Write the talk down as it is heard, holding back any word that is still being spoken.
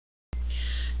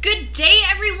Good day,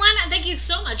 everyone, and thank you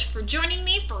so much for joining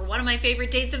me for one of my favorite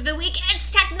days of the week.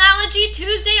 It's Technology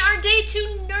Tuesday, our day to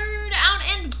nerd out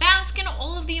and bask in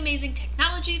all of the amazing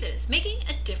technology that is making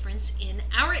a difference in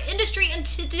our industry. And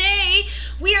today,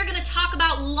 we are going to talk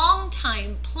about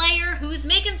longtime player who's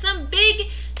making some big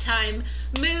time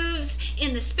moves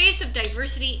in the space of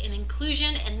diversity and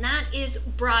inclusion, and that is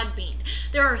Broadbean.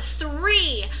 There are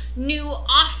 3 new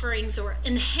offerings or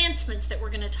enhancements that we're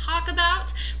going to talk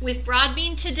about with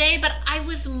Broadbean today, but I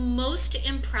was most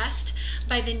impressed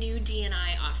by the new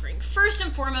D&I offering. First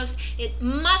and foremost, it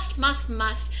must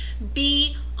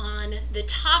be on the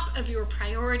top of your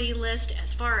priority list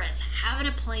as far as having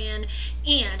a plan,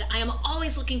 and I am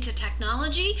always looking to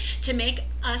technology to make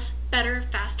us better,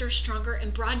 faster, stronger,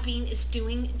 and Broadbean is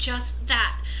doing just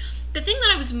that. The thing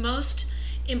that I was most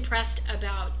impressed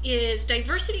about is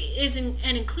diversity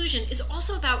and inclusion is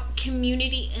also about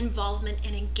community involvement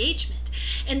and engagement,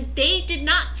 and they did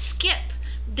not skip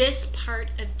this part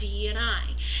of D&I,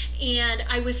 and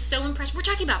I was so impressed. We're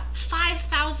talking about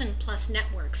 5,000 plus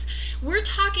networks. We're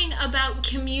talking about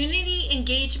community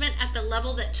engagement at the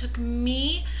level that took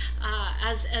me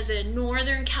as a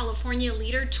Northern California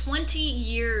leader 20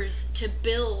 years to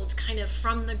build kind of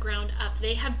from the ground up.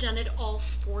 They have done it all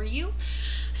for you.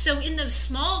 So in those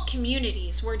small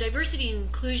communities where diversity and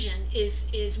inclusion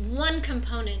is one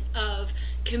component of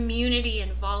community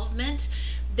involvement,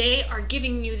 they are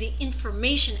giving you the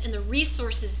information and the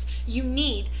resources you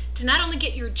need to not only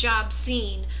get your job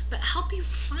seen, but help you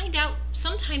find out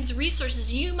sometimes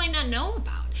resources you might not know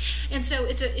about. And so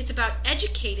it's about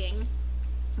educating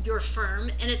your firm,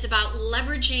 and it's about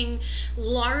leveraging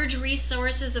large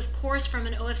resources. Of course, from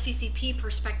an OFCCP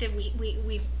perspective,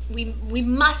 we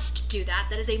must do that.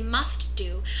 That is a must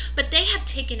do, but they have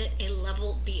taken it a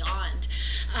level beyond.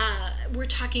 We're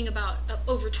talking about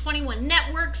over 21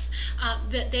 networks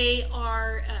that they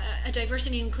are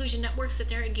diversity and inclusion networks that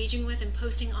they're engaging with and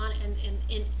posting on,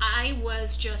 and I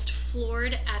was just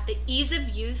floored at the ease of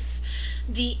use.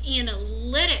 The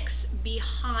analytics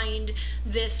behind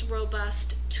this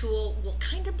robust tool will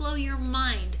kind of blow your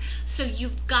mind. So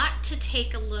you've got to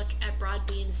take a look at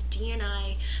Broadbean's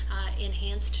D&I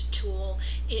enhanced tool.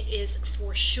 It is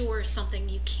for sure something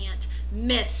you can't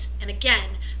miss. And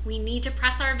again, we need to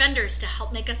press our vendors to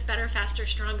help make us better, faster,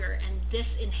 stronger, and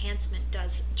this enhancement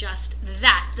does just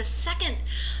that. The second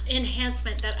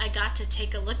enhancement that I got to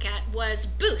take a look at was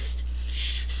Boost.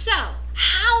 So,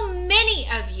 how many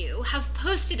of you have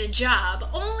posted a job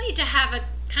only to have it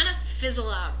kind of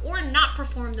fizzle out or not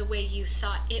perform the way you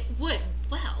thought it would?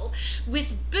 Well,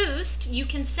 with Boost, you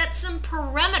can set some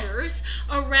parameters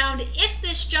around if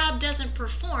this job doesn't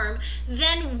perform,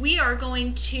 then we are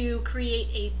going to create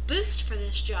a boost for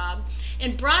this job.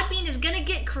 And Broadbean is going to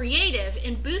get creative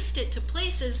and boost it to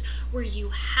places where you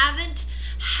haven't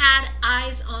had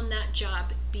eyes on that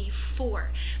job before.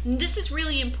 And this is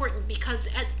really important because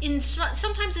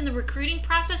sometimes in the recruiting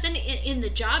process and in the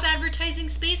job advertising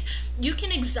space, you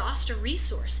can exhaust a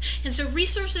resource. And so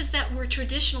resources that were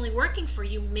traditionally working for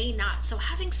you may not. So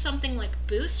having something like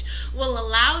Boost will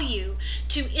allow you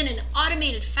to, in an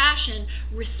automated fashion,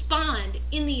 respond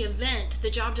in the event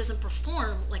the job doesn't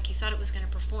perform like you thought it was going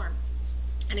to perform.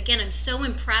 And again, I'm so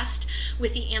impressed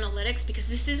with the analytics because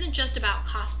this isn't just about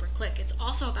cost per click, it's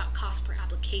also about cost per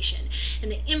application.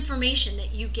 And the information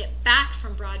that you get back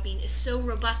from Broadbean is so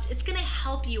robust, it's going to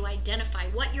help you identify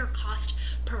what your cost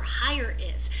per hire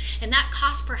is. And that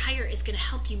cost per hire is going to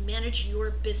help you manage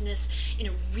your business in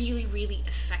a really, really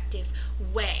effective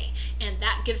way. And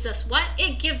that gives us what?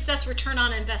 It gives us return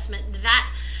on investment. That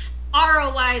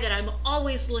ROI that I'm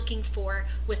always looking for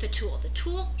with a tool. The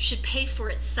tool should pay for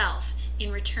itself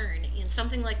in return, and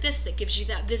something like this that gives you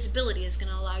that visibility is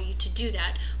going to allow you to do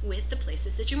that with the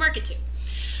places that you market to.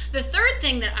 The third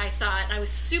thing that I saw and I was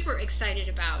super excited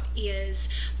about is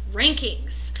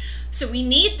rankings. So we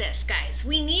need this, guys.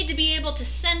 We need to be able to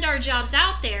send our jobs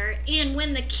out there, and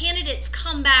when the candidates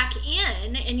come back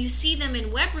in and you see them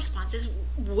in web responses,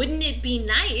 wouldn't it be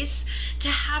nice to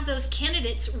have those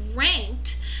candidates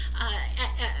ranked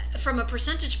from a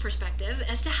percentage perspective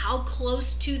as to how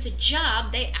close to the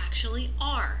job they actually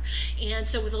are? And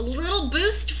so with a little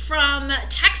boost from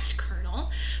text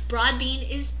kernel, Broadbean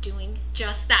is doing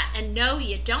just that. And no,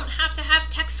 you don't have to have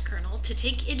text kernel to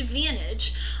take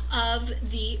advantage of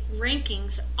the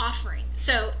rankings offering.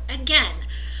 So again,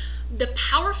 the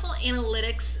powerful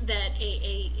analytics that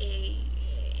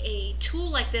a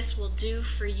tool like this will do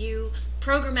for you,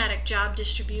 programmatic job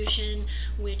distribution,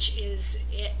 which is,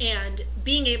 and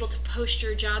being able to post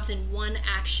your jobs in one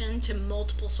action to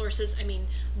multiple sources. I mean,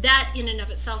 that in and of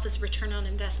itself is return on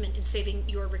investment in saving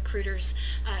your recruiters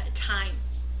time.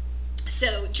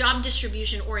 So job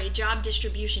distribution, or a job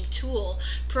distribution tool,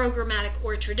 programmatic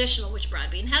or traditional, which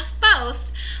Broadbean has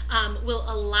both, will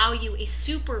allow you a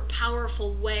super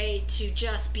powerful way to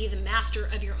just be the master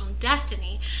of your own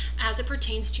destiny as it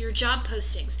pertains to your job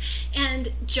postings. And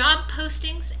job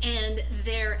postings and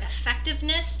their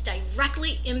effectiveness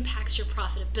directly impacts your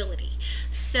profitability.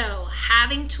 So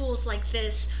having tools like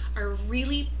this are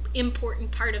really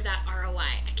important part of that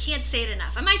ROI. I can't say it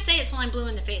enough. I might say it till I'm blue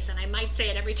in the face, and I might say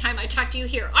it every time I talk to you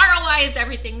here. ROI is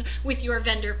everything with your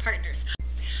vendor partners.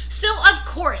 So of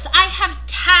course, I have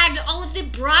tagged all of the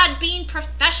Broadbean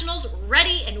professionals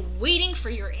ready and waiting for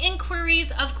your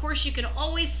inquiries. Of course, you can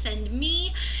always send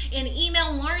me an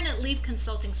email,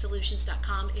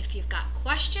 lauren@leapconsultingsolutions.com, if you've got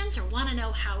questions or want to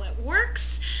know how it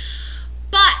works.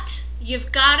 But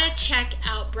you've got to check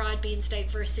out Broadbean's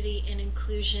diversity and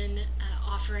inclusion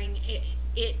offering.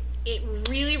 It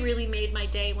really, really made my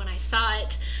day when I saw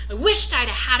it. I wished I'd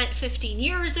have had it 15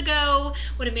 years ago.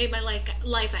 Would have made my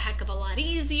life a heck of a lot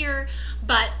easier.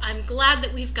 But I'm glad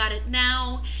that we've got it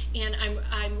now, and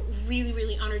I'm really,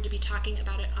 really honored to be talking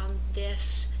about it on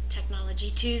this Technology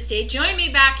Tuesday. Join me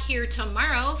back here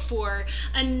tomorrow for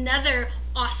another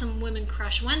awesome Women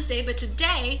Crush Wednesday. But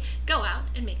today, go out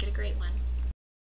and make it a great one.